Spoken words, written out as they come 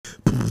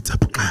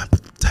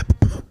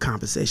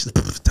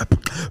conversations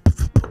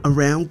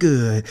around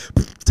good.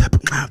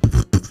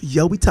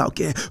 Yo, we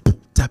talking.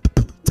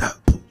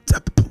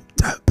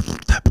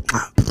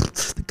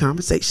 The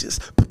conversations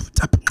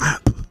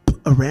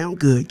around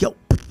good.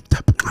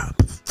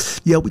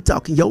 Yo, we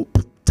talking. Yo.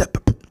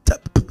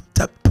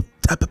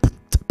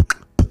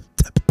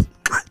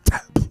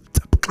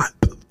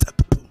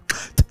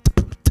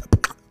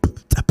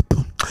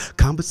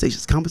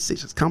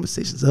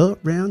 Conversations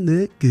around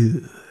that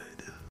good.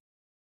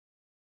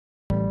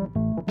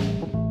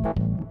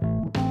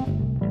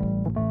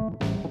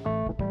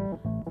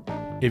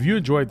 If you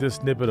enjoyed this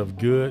snippet of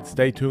Good,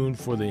 stay tuned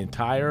for the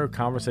entire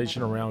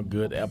Conversation Around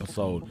Good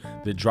episode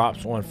that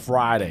drops on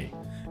Friday.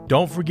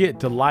 Don't forget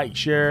to like,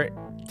 share,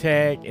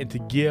 tag, and to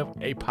give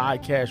a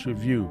podcast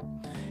review.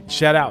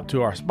 Shout out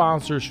to our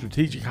sponsor,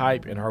 Strategic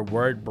Hype, and her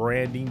word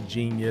branding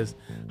genius,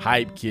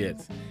 Hype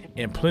Kits,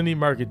 and Plenty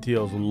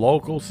Mercantile's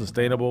local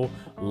sustainable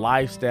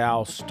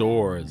lifestyle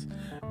stores.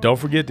 Don't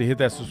forget to hit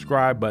that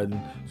subscribe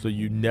button so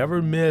you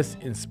never miss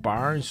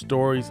inspiring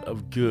stories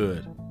of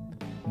good.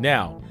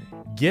 Now,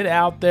 get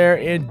out there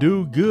and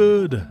do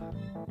good.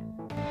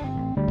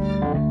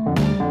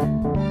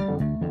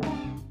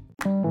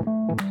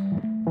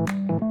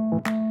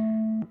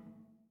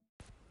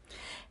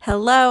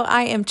 Hello,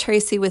 I am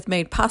Tracy with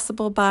Made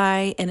Possible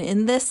By, and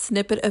in this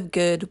snippet of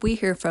good, we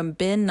hear from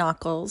Ben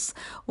Nockels,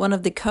 one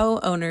of the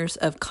co-owners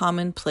of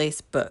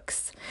Commonplace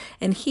Books,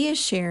 and he is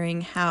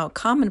sharing how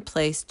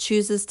Commonplace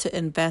chooses to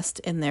invest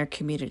in their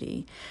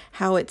community,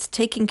 how it's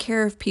taking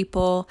care of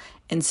people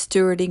and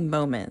stewarding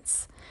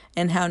moments,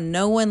 and how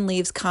no one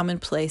leaves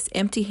Commonplace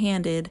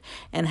empty-handed,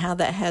 and how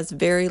that has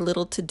very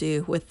little to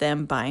do with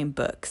them buying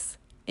books.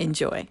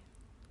 Enjoy.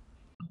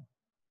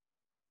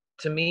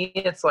 To me,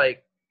 it's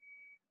like,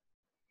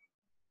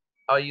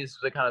 I'll use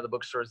the kind of the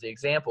bookstore as the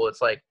example.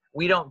 It's like,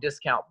 we don't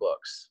discount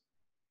books,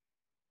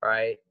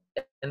 right?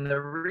 And the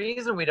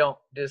reason we don't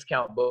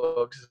discount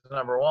books is,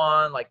 number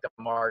one, like the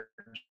margins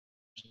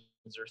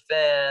are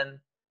thin.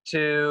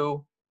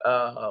 Two,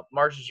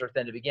 margins are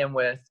thin to begin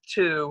with.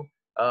 Two,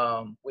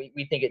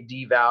 we think it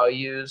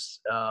devalues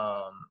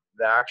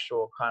the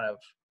actual kind of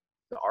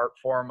the art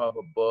form of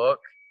a book.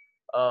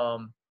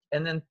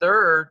 And then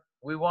third,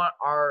 we want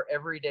our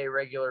everyday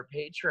regular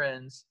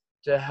patrons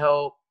to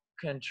help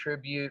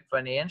contribute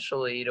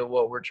financially to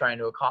what we're trying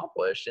to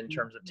accomplish in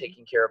terms of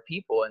taking care of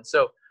people. And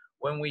so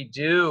when we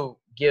do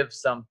give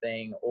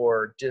something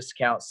or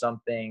discount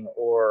something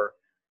or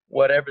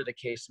whatever the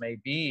case may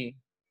be,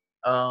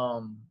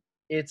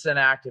 it's an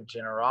act of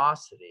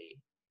generosity.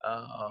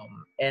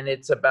 And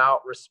it's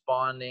about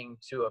responding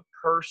to a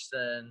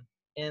person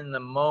in the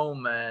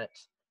moment.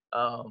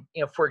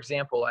 For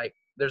example, like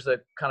there's a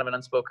kind of an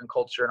unspoken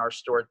culture in our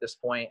store at this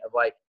point of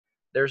like,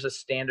 there's a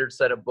standard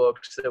set of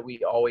books that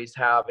we always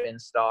have in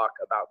stock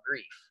about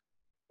grief,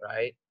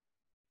 right?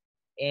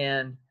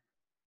 And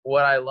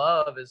what I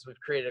love is we've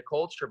created a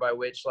culture by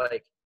which,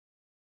 like,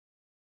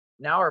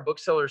 now our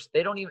booksellers,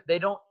 they don't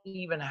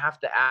even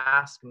have to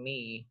ask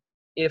me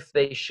if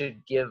they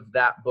should give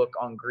that book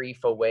on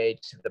grief away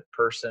to the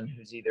person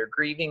who's either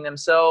grieving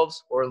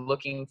themselves or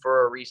looking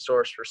for a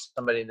resource for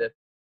somebody that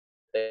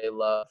they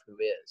love who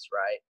is,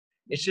 right?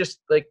 It's just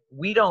like,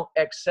 we don't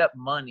accept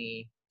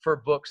money for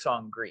books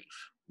on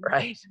grief,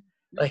 right?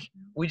 Like,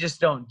 we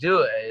just don't do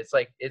it. It's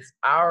like, it's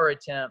our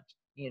attempt,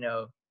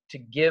 to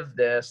give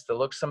this, to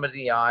look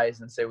somebody in the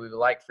eyes and say, we would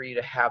like for you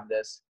to have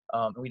this.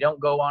 We don't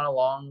go on a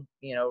long,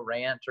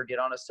 rant or get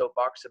on a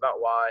soapbox about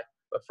why,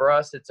 but for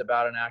us, it's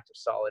about an act of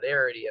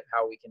solidarity of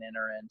how we can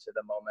enter into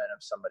the moment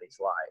of somebody's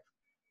life.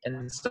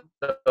 And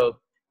so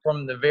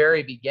from the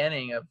very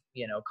beginning of,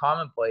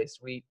 Commonplace,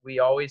 we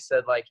always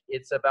said, like,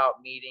 it's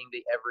about meeting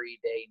the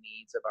everyday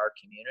needs of our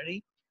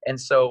community. And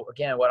so,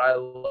 again, what I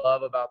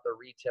love about the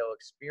retail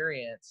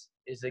experience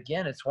is,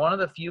 again, it's one of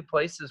the few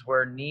places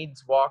where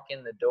needs walk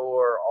in the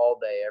door all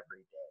day,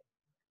 every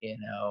day,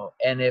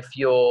 and if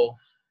you'll,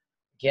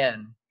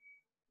 again,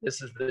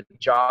 this is the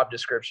job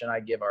description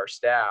I give our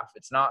staff.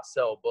 It's not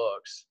sell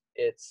books.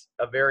 It's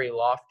a very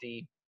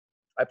lofty,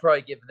 I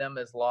probably give them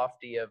as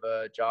lofty of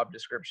a job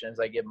description as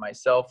I give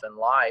myself in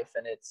life.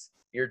 And it's,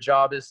 your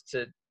job is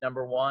to,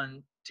 number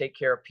one, take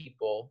care of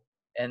people.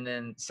 And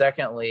then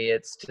secondly,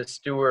 it's to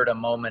steward a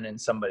moment in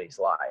somebody's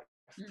life.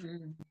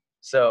 Mm-hmm.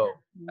 So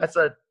that's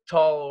a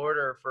tall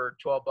order for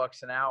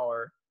 $12 an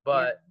hour,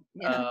 but,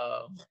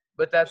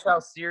 but that's how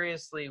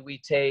seriously we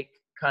take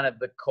kind of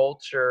the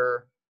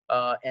culture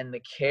and the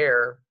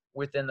care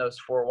within those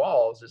four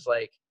walls. Is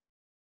like,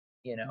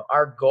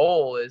 our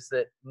goal is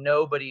that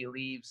nobody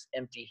leaves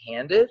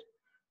empty-handed,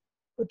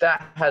 but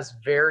that has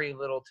very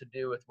little to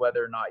do with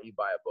whether or not you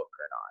buy a book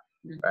or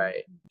not,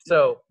 right?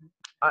 So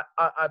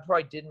I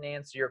probably didn't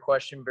answer your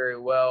question very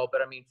well,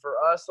 but I mean, for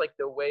us, like,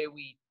 the way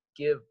we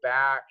give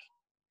back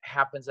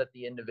happens at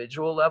the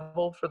individual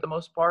level for the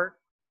most part.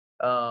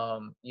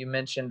 You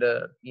mentioned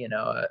a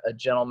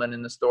gentleman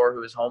in the store who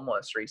was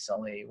homeless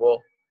recently.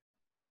 Well,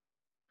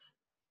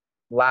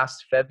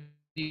 last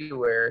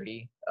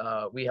February,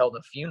 we held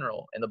a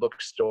funeral in the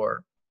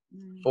bookstore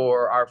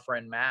for our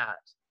friend Matt.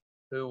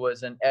 who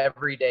was an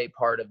everyday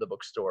part of the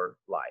bookstore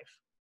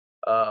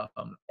life.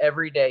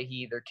 Every day he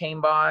either came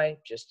by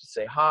just to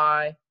say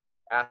hi,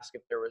 ask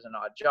if there was an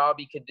odd job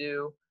he could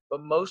do,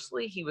 but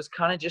mostly he was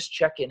kind of just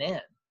checking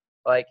in.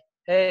 Like,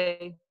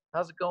 hey,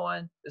 how's it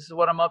going? This is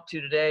what I'm up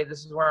to today.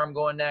 This is where I'm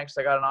going next.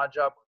 I got an odd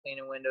job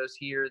cleaning windows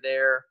here,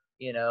 there,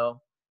 you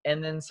know.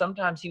 And then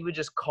sometimes he would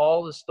just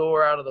call the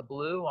store out of the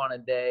blue on a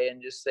day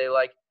and just say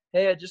like,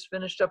 hey, I just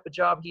finished up a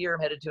job here.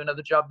 I'm headed to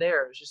another job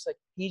there. It was just like,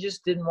 he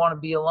just didn't want to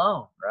be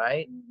alone,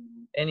 right?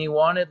 And he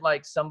wanted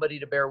like somebody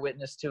to bear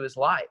witness to his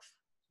life.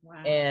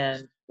 Wow.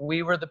 And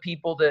we were the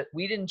people that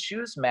we didn't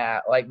choose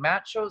Matt. Like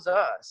Matt chose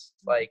us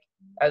like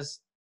as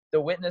the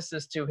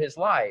witnesses to his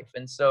life.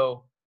 And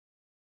so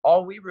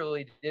all we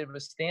really did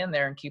was stand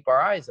there and keep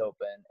our eyes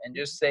open and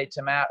just say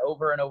to Matt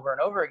over and over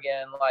and over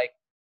again, like,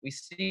 we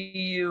see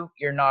you,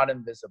 you're not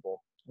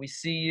invisible. We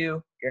see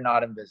you, you're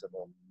not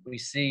invisible. We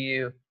see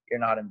you, you're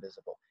not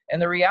invisible.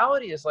 And the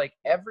reality is like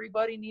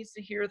everybody needs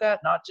to hear that,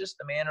 not just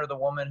the man or the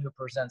woman who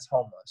presents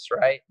homeless,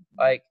 right?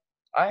 Like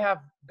I have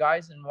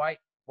guys in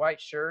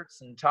white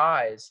shirts and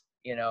ties,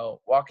 you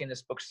know, walk in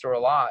this bookstore a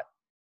lot.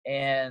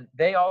 And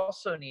they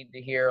also need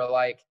to hear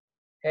like,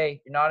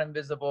 hey, you're not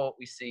invisible,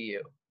 we see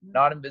you.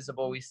 Not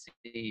invisible, we see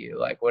you.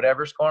 Like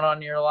whatever's going on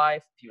in your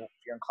life, if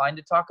you're inclined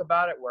to talk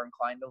about it, we're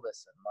inclined to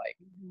listen. Like,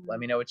 let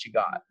me know what you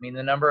got. I mean,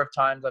 the number of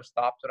times I've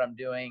stopped what I'm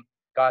doing,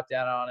 got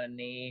down on a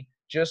knee,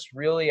 just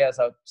really as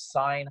a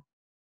sign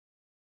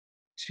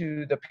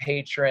to the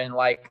patron,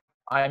 like,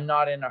 I'm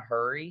not in a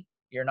hurry.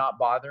 You're not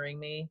bothering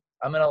me.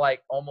 I'm going to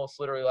like almost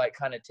literally like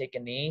kind of take a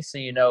knee. So,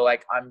 you know,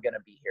 like I'm going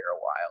to be here a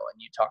while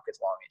and you talk as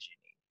long as you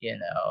need, you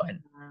know, and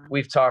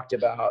we've talked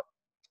about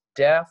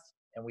death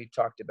and we've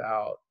talked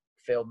about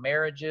failed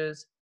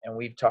marriages and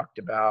we've talked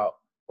about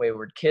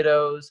wayward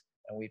kiddos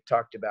and we've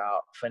talked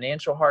about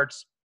financial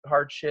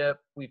hardship.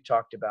 We've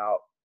talked about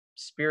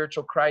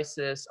spiritual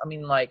crisis. I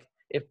mean, like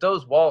if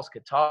those walls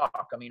could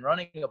talk, I mean,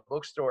 running a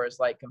bookstore is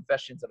like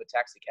confessions of a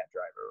taxi cab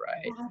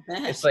driver,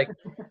 right? It's like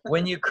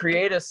when you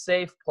create a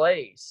safe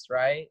place,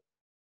 right?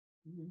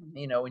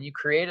 You know, when you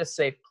create a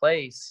safe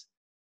place,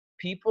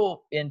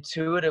 people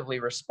intuitively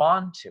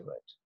respond to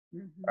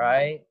it,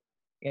 right?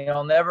 You know,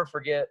 I'll never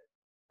forget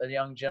a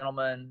young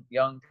gentleman,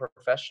 young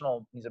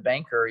professional, he's a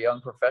banker, a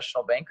young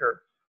professional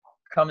banker,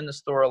 come in the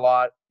store a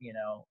lot, you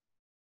know,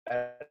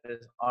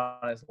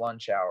 on his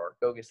lunch hour,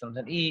 go get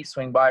something to eat,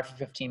 swing by for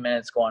 15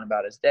 minutes, go on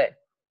about his day.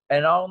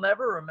 And I'll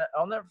never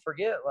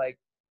forget, like,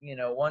 you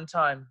know, one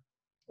time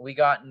we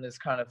got in this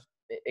kind of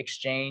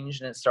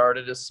exchange and it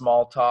started as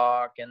small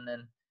talk and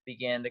then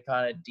began to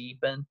kind of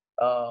deepen.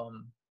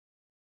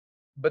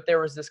 But there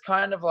was this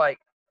kind of like,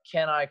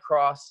 can I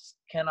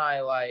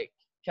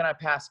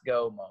pass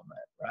go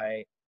moment,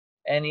 right?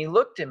 And he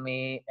looked at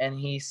me and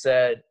he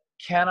said,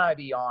 can I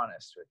be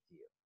honest with you?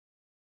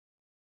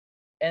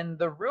 And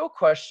the real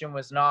question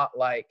was not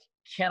like,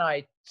 can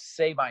I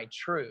say my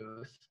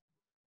truth?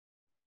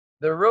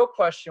 The real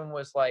question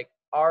was like,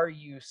 are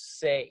you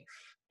safe?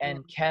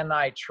 And can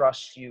I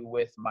trust you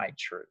with my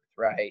truth,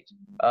 right?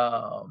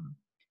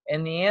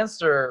 And the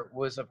answer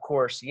was, of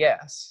course,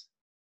 yes.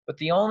 But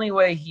the only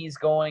way he's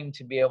going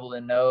to be able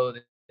to know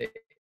that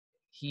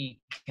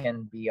he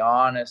can be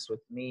honest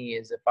with me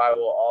is if I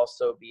will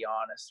also be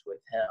honest with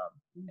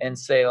him and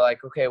say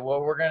like, okay,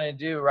 what we're going to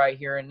do right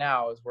here and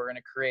now is we're going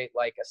to create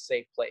like a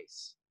safe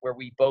place where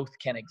we both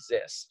can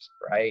exist,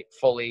 right?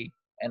 Fully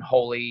and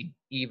wholly,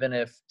 even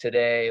if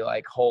today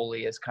like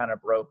holy is kind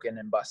of broken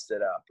and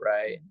busted up,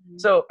 right?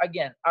 So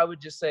again, I would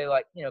just say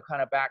like, you know,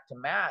 kind of back to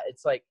Matt,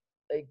 it's like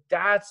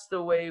that's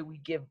the way we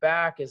give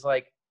back is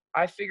like,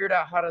 I figured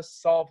out how to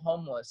solve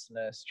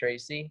homelessness,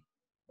 Tracy,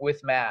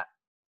 with Matt.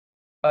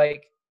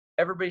 Like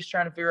everybody's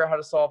trying to figure out how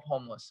to solve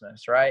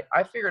homelessness, right?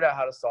 I figured out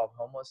how to solve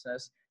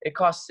homelessness. It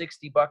costs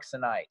 $60 a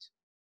night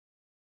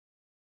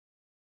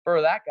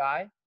for that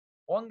guy,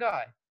 one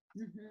guy,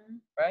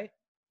 right?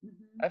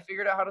 I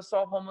figured out how to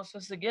solve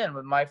homelessness again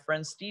with my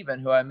friend Steven,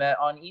 who I met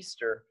on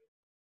Easter.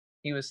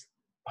 He was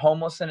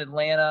homeless in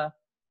Atlanta,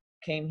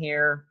 came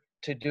here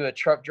to do a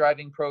truck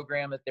driving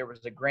program that there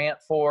was a grant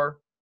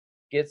for,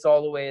 gets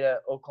all the way to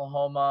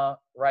Oklahoma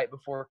right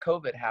before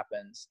COVID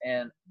happens.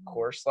 And of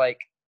course, like,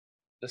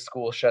 the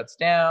school shuts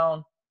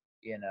down,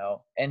 you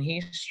know, and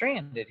he's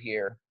stranded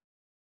here,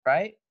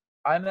 right?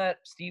 I met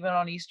Steven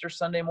on Easter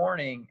Sunday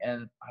morning,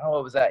 and I don't know,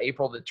 what was that,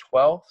 April the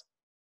 12th?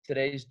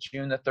 Today's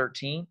June the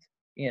 13th,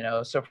 you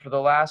know, so for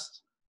the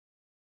last,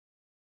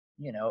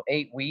 you know,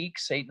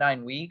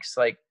 9 weeks,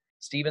 like,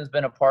 Steven's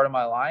been a part of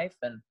my life,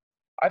 and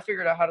I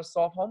figured out how to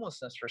solve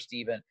homelessness for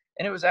Steven.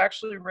 And it was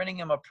actually renting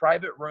him a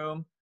private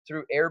room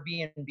through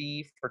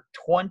Airbnb for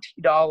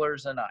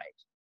 $20 a night,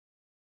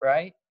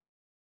 right?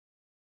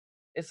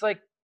 It's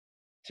like,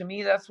 to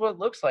me, that's what it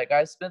looks like.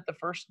 I spent the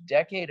first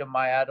decade of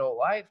my adult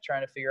life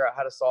trying to figure out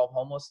how to solve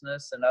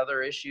homelessness and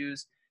other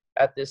issues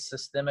at this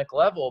systemic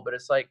level. But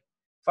it's like,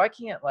 if I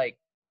can't like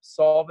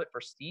solve it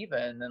for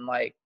Steven, then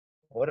like,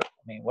 what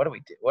are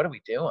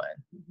we doing?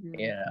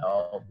 You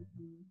know?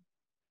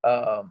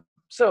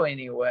 So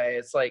anyway,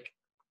 it's like,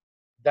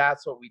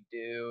 that's what we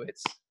do.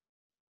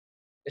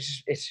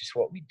 it's just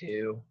what we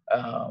do.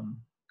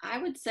 I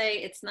would say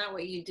it's not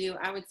what you do.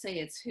 I would say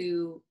it's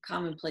who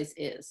Commonplace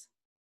is.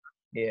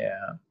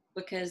 Yeah,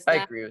 Because I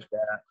agree with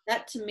that.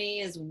 that to me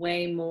is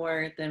way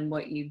more than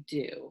what you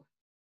do.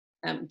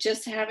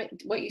 Just having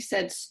what you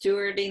said,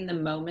 stewarding the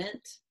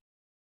moment.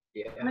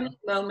 How Yeah, many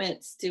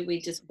moments do we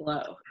just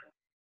blow?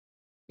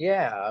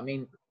 yeah. I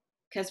mean,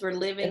 Because we're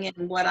living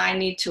in what I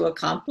need to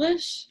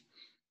accomplish,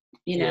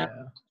 you know.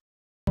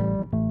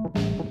 yeah.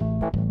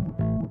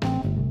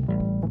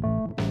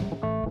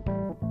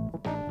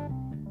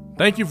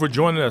 Thank you for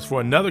joining us for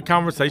another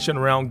conversation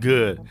around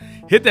good.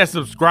 Hit that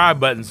subscribe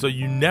button so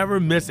you never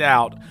miss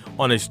out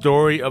on a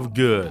story of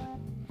good.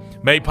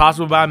 Made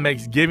Possible By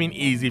makes giving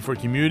easy for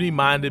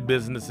community-minded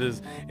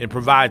businesses and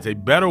provides a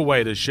better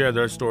way to share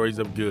their stories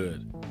of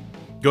good.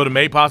 Go to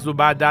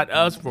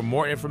madepossibleby.us for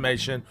more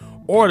information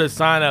or to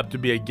sign up to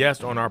be a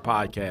guest on our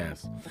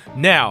podcast.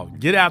 Now,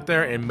 get out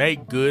there and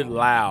make good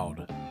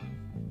loud.